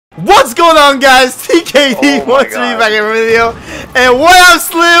What's going on, guys? TKD wants to be back in a video. And what up,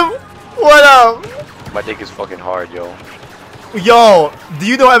 Slim? What up? My dick is fucking hard, yo. Yo, do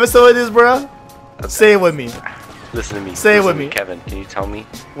you know what episode it is, bro? Say it with me. Listen to me. Say it with me. Kevin, can you tell me?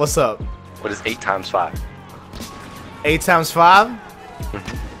 What's up? What is 8 times 5? 8 times 5?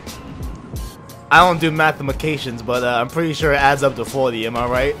 I don't do mathematications, but I'm pretty sure it adds up to 40. Am I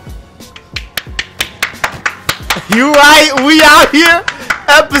right? You right? We out here.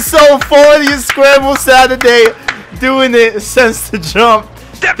 Episode 40 of Scramble Saturday. Doing it since the jump.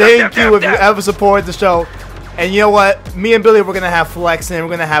 Thank you if you ever supported the show. And you know what? Me and Billy, we're going to have Flex and we're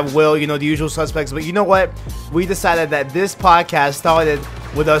going to have Will, you know, the usual suspects. But you know what? We decided that this podcast started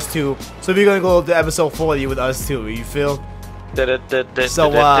with us two. So we're going to go to episode 40 with us two. You feel? So,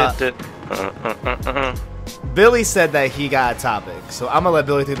 Billy said that he got a topic. So I'm going to let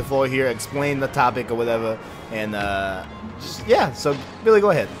Billy take the floor here, explain the topic or whatever. And, yeah. So, Billy, go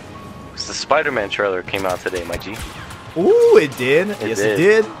ahead. The Spider-Man trailer came out today, my G. Ooh, it did. Yes, it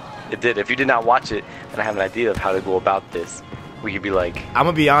did. It did. If you did not watch it, and I have an idea of how to go about this, we could be like, I'm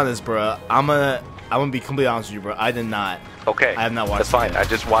gonna be honest, bro. I'm gonna be completely honest with you, bro. I did not. Okay. I have not watched That's fine. it yet. I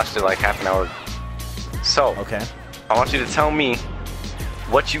just watched it like half an hour. So, okay. I want you to tell me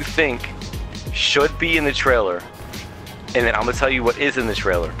what you think should be in the trailer, and then I'm gonna tell you what is in the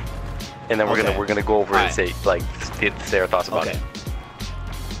trailer, and then we're gonna go over it and say say our thoughts about it.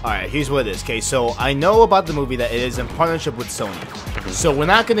 Alright, here's what it is. Okay, so I know about the movie that it is in partnership with Sony. So we're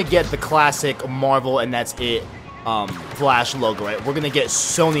not gonna get the classic Marvel and that's it Flash logo, right? We're gonna get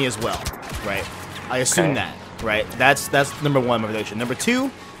Sony as well, right? I assume that, right? That's number one, my prediction. Number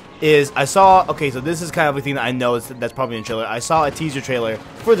two is I saw, okay, so this is kind of a thing that I know that's probably in the trailer. I saw a teaser trailer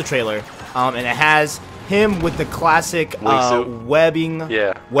for the trailer, and it has him with the classic webbing.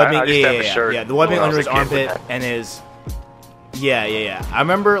 Yeah. Webbing, yeah, the webbing under his armpit and his. Yeah. I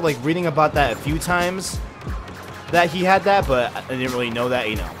remember like reading about that a few times that he had that, but I didn't really know that,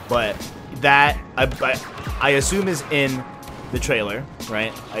 you know. But that I assume is in the trailer,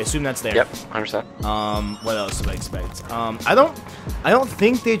 right? I assume that's there. Yep, 100%. What else do I expect? I don't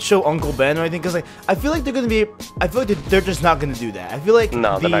think they'd show Uncle Ben or anything because like I feel like they're just not gonna do that. I feel like they're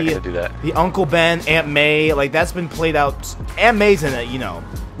not gonna do that. The Uncle Ben, Aunt May, like that's been played out. Aunt May's in it, you know.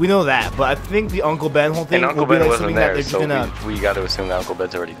 We know that, but I think the Uncle Ben whole thing will be like something that they're gonna. We got to assume that Uncle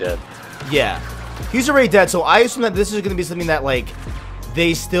Ben's already dead. Yeah, he's already dead. So I assume that this is gonna be something that like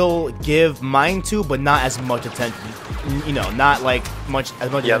they still give mind to, but not as much attention. You know, not like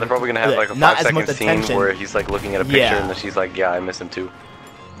as much. Yeah, they're probably gonna have like a 5-second scene where he's like looking at a picture and then she's like, "Yeah, I miss him too."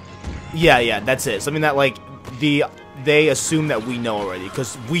 Yeah, that's it. Something that like they assume that we know already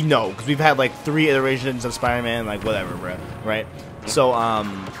because we've had like 3 iterations of Spider-Man, like whatever, bro, right? So I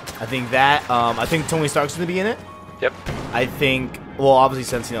think that I think Tony Stark's gonna be in it. Yep. I think obviously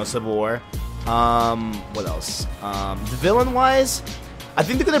since Civil War. What else? The villain wise, I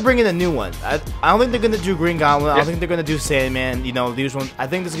think they're gonna bring in a new one. I don't think they're gonna do Green Goblin. I don't think they're gonna do Sandman. You know, these ones. I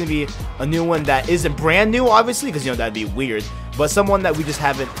think there's gonna be a new one that isn't brand new, obviously, because that'd be weird. But someone that we just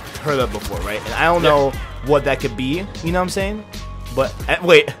haven't heard of before, right? And I don't know what that could be. You know what I'm saying? But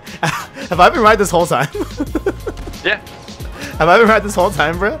wait, have I been right this whole time? Yeah. Have I been right this whole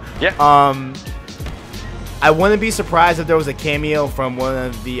time, bro? Yeah. I wouldn't be surprised if there was a cameo from one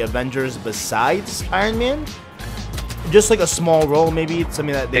of the Avengers besides Iron Man. Just like a small role, maybe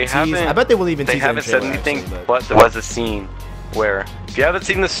something that they tease. I bet they will even tease. They haven't said anything, but there was a scene where if you haven't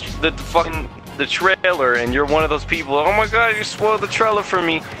seen the trailer and you're one of those people, oh my god, you spoiled the trailer for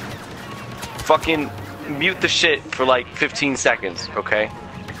me. Fucking mute the shit for like 15 seconds, okay?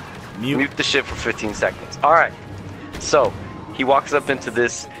 Mute the shit for 15 seconds. All right. So he walks up into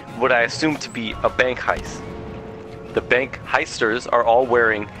this, what I assume to be a bank heist. The bank heisters are all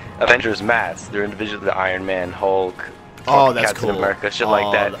wearing Avengers masks. They're individually the Iron Man, Hulk, that's Captain cool. America, shit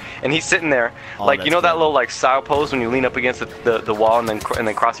like that. And he's sitting there, like you know that little like style pose when you lean up against the wall and then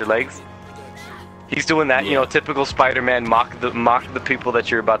cross your legs. He's doing that, you know, typical Spider-Man, mock the people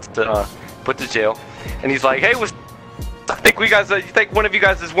that you're about to put to jail. And he's like, hey, I think one of you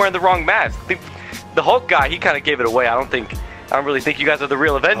guys is wearing the wrong mask. I think the Hulk guy, he kind of gave it away. I don't really think you guys are the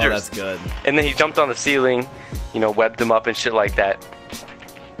real Avengers. Oh, that's good. And then he jumped on the ceiling, you know, webbed him up and shit like that.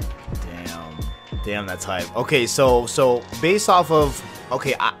 Damn, that's hype. Okay, so based off of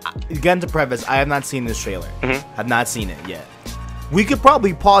again to preface, I have not seen this trailer. Have not seen it yet. We could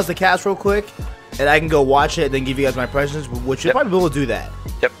probably pause the cast real quick, and I can go watch it and then give you guys my impressions. Which you probably will do that.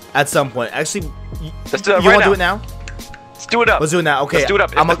 Yep. At some point, actually, let's do it. You want to do it now? Let's do it up. Let's do it now. Okay. Let's do it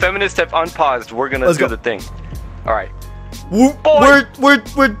up. If the feminists have unpaused, we're gonna do the thing. All right.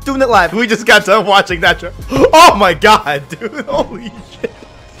 We're doing it live. We just got done watching that show. Oh my god, dude! Holy shit!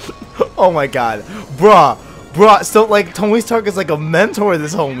 Oh my god, bruh. So like Tony Stark is like a mentor to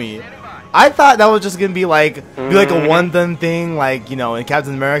this homie. I thought that was just gonna be like a one-done thing, like, you know, in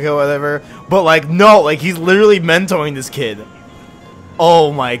Captain America or whatever. But like, no, like he's literally mentoring this kid.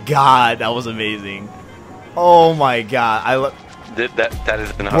 Oh my god, that was amazing. Oh my god, that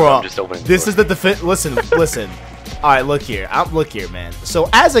is an bro, I'm just opening. This is the defense. Listen. All right, look here, man. So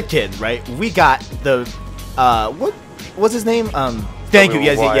as a kid, right, we got the what's his name? Thank you.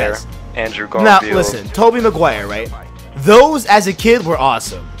 Yes. Andrew Garfield. Now listen, Tobey Maguire, right? Those as a kid were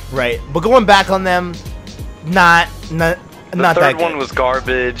awesome, right? But going back on them, not that good. The third one was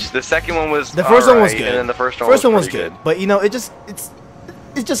garbage. The second one was the first one was good, and then the first one was good. But you know, it's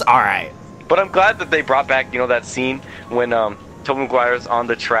just all right. But I'm glad that they brought back, you know, that scene when Tobey Maguire's on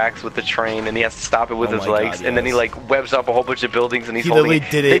the tracks with the train and he has to stop it with his legs, and then he like webs up a whole bunch of buildings and he's holding it.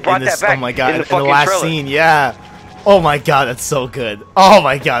 Did it. They brought that back oh my god! in In the last scene, yeah. Oh my god, that's so good. Oh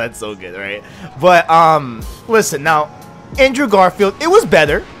my god, that's so good, right? But listen now, Andrew Garfield, it was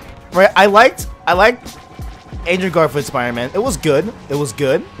better, right? I liked Andrew Garfield Spider-Man. It was good.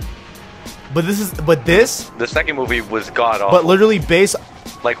 But this. The second movie was god awful. But literally based.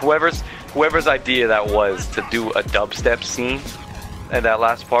 Like whoever's idea that was to do a dubstep scene, and that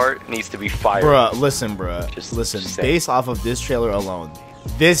last part needs to be fired. Bruh, listen. Based off of this trailer alone,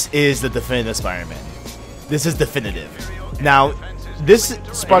 this is the definitive Spider-Man. This is definitive. Now, this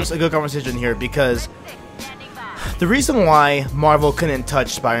sparks a good conversation here because the reason why Marvel couldn't touch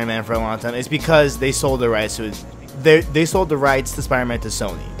Spider-Man for a long time is because they sold the rights to they sold the rights to Spider-Man to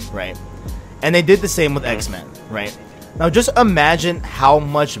Sony, right? And they did the same with X-Men, right? Now, just imagine how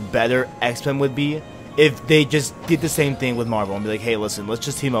much better X-Men would be if they just did the same thing with Marvel and be like, hey, listen, let's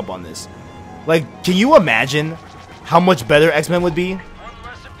just team up on this. Like, can you imagine how much better X-Men would be?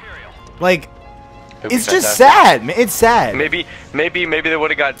 Like, it's just sad, man. It's sad. Maybe they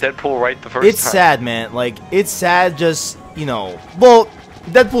would have got Deadpool right the first time. It's sad, man. Like, it's sad just, you know. Well,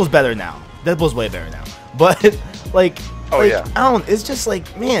 Deadpool's better now. Deadpool's way better now. But, like, I don't, it's just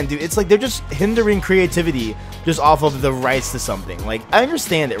like, man, dude, it's like they're just hindering creativity just off of the rights to something. Like, I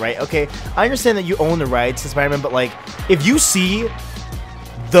understand it, right? Okay, I understand that you own the rights to Spider-Man, but, like, if you see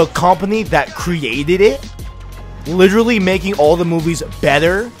the company that created it literally making all the movies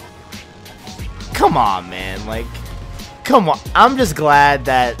better, come on, man. Like, come on. I'm just glad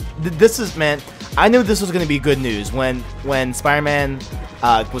that this is, man, I knew this was going to be good news when Spider-Man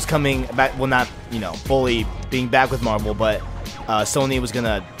was coming back, well, not, you know, fully being back with Marvel, but Sony was going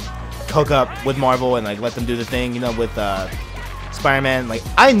to hook up with Marvel and, like, let them do the thing, you know, with Spider-Man. Like,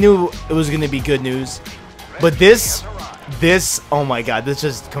 I knew it was going to be good news, but this, oh my god, this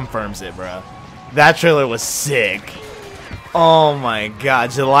just confirms it, bro. That trailer was sick. Oh my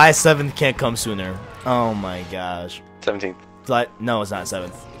god, July 7th can't come sooner. Oh my gosh. 17th. No, it's not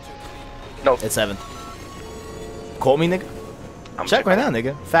 7th. No. It's 7th. Quote me, nigga. Check right now,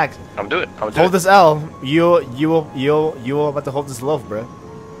 nigga. Fact. I'm doing it. Hold this L. You about to hold this loaf, bro.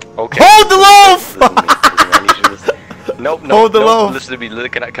 Okay. Hold the loaf! Nope. Hold the loaf. Listen to me.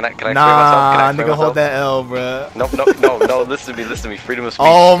 Can I explain myself? Nah, nigga, hold that L, bro. No. Listen to me. Freedom of speech.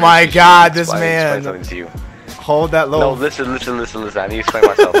 Oh my god, this man. Explain something to you. Hold that loaf. No, listen. I need to explain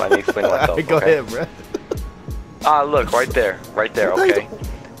myself. Go ahead, bro. Look, right there. Okay.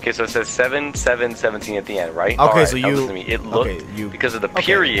 Okay, so it says 7/7/17 at the end, right? Okay, right, so you listen to me. It looked because of the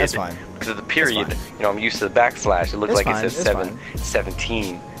period. That's fine. Because of the period, you know, I'm used to the backslash. It looked like it says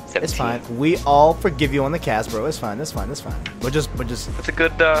 17. It's fine. We all forgive you on the cast, bro. It's fine. We're just. It's a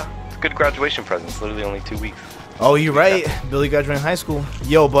good graduation present. It's literally only 2 weeks. Oh, you're right. Billy graduating high school.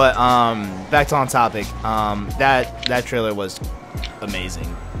 Yo, but back to on topic. That trailer was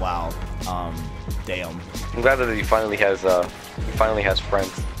amazing. Wow. Damn. I'm glad that he finally has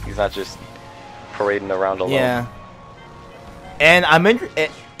friends. He's not just parading around alone. Yeah. And I'm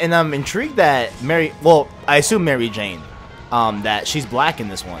intrigued that I assume Mary Jane, that she's black in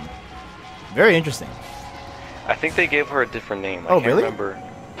this one. Very interesting. I think they gave her a different name. Oh, I can't really? remember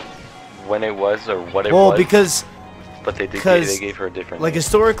when it was or what it was. Well, because they gave her a different name.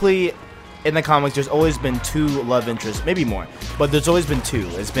 Historically, in the comics, there's always been 2 love interests, maybe more, but there's always been 2.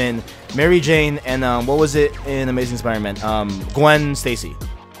 It's been Mary Jane and what was it in Amazing Spider-Man? Gwen Stacy.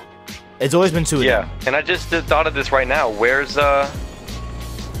 It's always been 2 of them. Yeah, and I just thought of this right now. Where's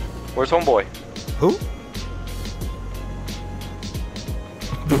Homeboy? Who?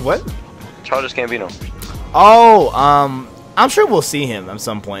 What? Childish Gambino. Oh, I'm sure we'll see him at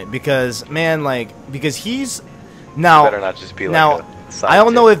some point because, man, because he's now. Better not just be now. I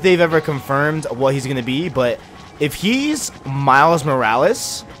don't know if they've ever confirmed what he's gonna be, but if he's Miles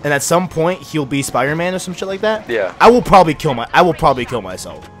Morales and at some point he'll be Spider-Man or some shit like that, yeah, I will probably kill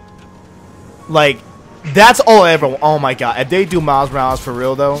myself. Like, that's all I ever want. Oh my god. If they do Miles Morales for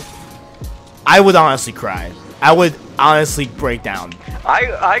real, though, I would honestly cry. I would honestly break down.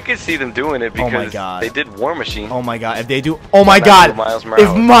 I could see them doing it because oh my god. they did War Machine. Oh my god. If they do... Oh my god. Miles Morales.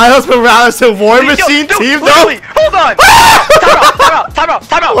 If Miles Morales and War Machine teamed up... Hold on. Time out.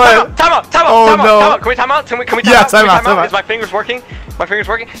 Oh no. Can we time out? Can we time yeah, out? Time out. Is my fingers working? My fingers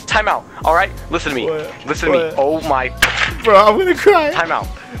working? Time out. Alright? Listen to me. What? Listen to me. Oh my... Bro, I'm gonna cry. Time out.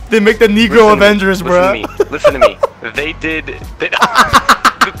 They make the Negro Avengers, bro. Listen to me. They did...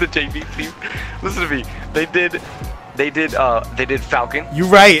 the JV team. Listen to me. They did Falcon. You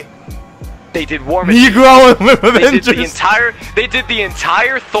right. They did War Machine. Negro Avengers. They did the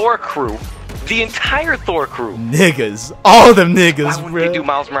entire Thor crew. The entire Thor crew. Niggas. All of them niggas, Why wouldn't they do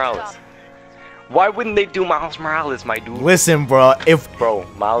Miles Morales? Why wouldn't they do Miles Morales, my dude? Listen, bro. Bro,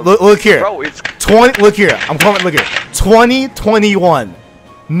 Miles. Look here. Bro, it's 20. Look here. I'm calling. Look here. 2021.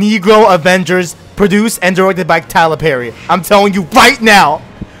 Negro Avengers, produced and directed by Tyler Perry. I'm telling you right now,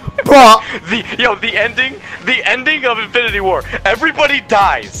 bro. the ending of Infinity War. Everybody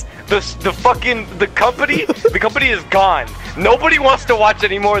dies. The company is gone. Nobody wants to watch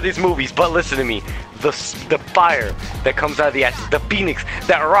any more of these movies. But listen to me. The fire that comes out of the ashes, the phoenix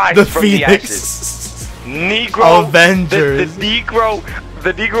that rises from the ashes. Negro Avengers. The Negro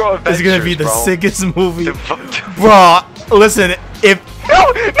Avengers. This is gonna be the bro. sickest movie, bro. Listen, if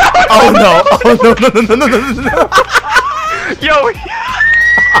no. Oh no. Yo.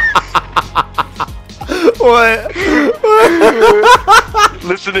 What?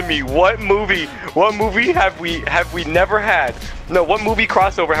 Listen to me. What movie have we never had? No, what movie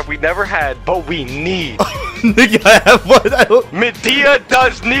crossover have we never had? But we need. Nigga, I have what? Medea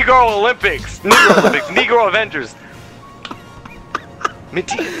does Negro Olympics. Negro Avengers.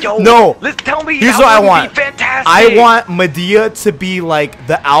 Medea, yo. No. Tell me. Here's what I want. Fantastic. I want Medea to be like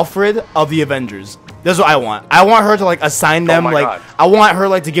the Alfred of the Avengers. That's what I want. I want her to like assign them like. God. I want her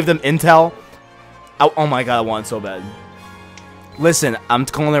like to give them intel. Oh my god, I want it so bad. Listen, I'm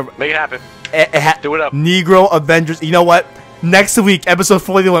calling her. Make it happen. Do it up. Negro Avengers. You know what? Next week, episode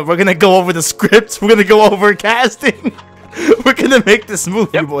 41, we're gonna go over the scripts. We're gonna go over casting. We're gonna make this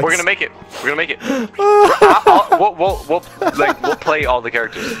movie, yep, boys. We're gonna make it. We'll play all the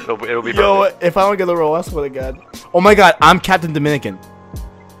characters. It'll be perfect. Yo, if I don't get the role, I swear to God. Oh my God, I'm Captain Dominican.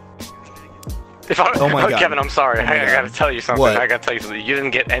 Oh my God. Kevin, I'm sorry. Oh I gotta tell you something. What? I gotta tell you something. You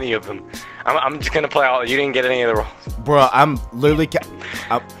didn't get any of them. I'm just gonna play all. You didn't get any of the roles. Bruh, I'm literally.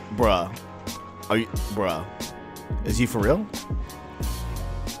 Bruh. Are you. Bruh. Is he for real?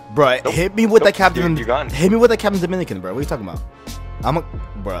 Bruh, nope. Hit me with that Captain. You're gone. Hit me with that Captain Dominican, bro. What are you talking about?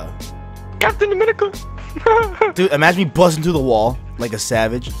 Bruh. Captain Dominican. Dude, imagine me busting through the wall like a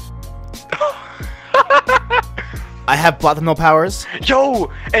savage. I have platinum powers. Yo,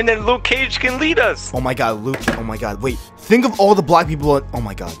 and then Luke Cage can lead us. Oh my God, Luke. Oh my God, wait. Think of all the black people. Oh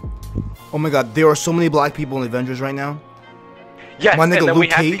my God. Oh my God, there are so many black people in Avengers right now. Yes, my nigga, and then Luke we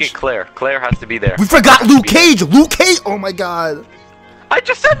have Cage. to get Claire. Claire has to be there. We forgot Luke Cage. Luke Cage. Oh my God. I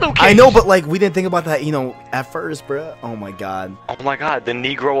just said Luke Cage. I know, but like we didn't think about that, you know, at first, bro. Oh my God. Oh my God, the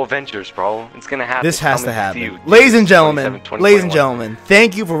Negro Avengers, bro. It's gonna happen. This has to happen. Ladies and gentlemen,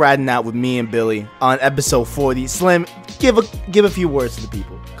 thank you for riding out with me and Billy on episode 40. Slim, give a few words to the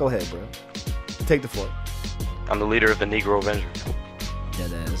people. Go ahead, bro. Take the floor. I'm the leader of the Negro Avengers. Yeah,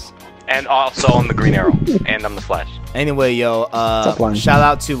 that is. And also I'm the Green Arrow. And I'm the Flash. Anyway, yo, shout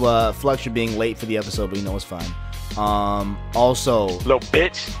out to Flux for being late for the episode, but you know it's fine. Also, little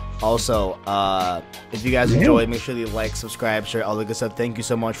bitch. Also, if you guys enjoyed, make sure you like, subscribe, share, all the good stuff. Thank you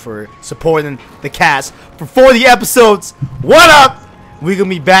so much for supporting the cast for 40 episodes. What up? We're gonna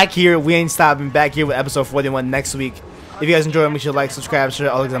be back here. We ain't stopping. Back here with episode 41 next week. If you guys enjoyed, make sure you like, subscribe, share,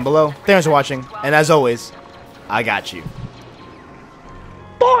 all the down below. Thanks for watching, and as always, I got you.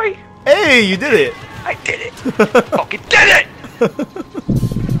 Boy. Hey, you did it. I did it. Fucking did it.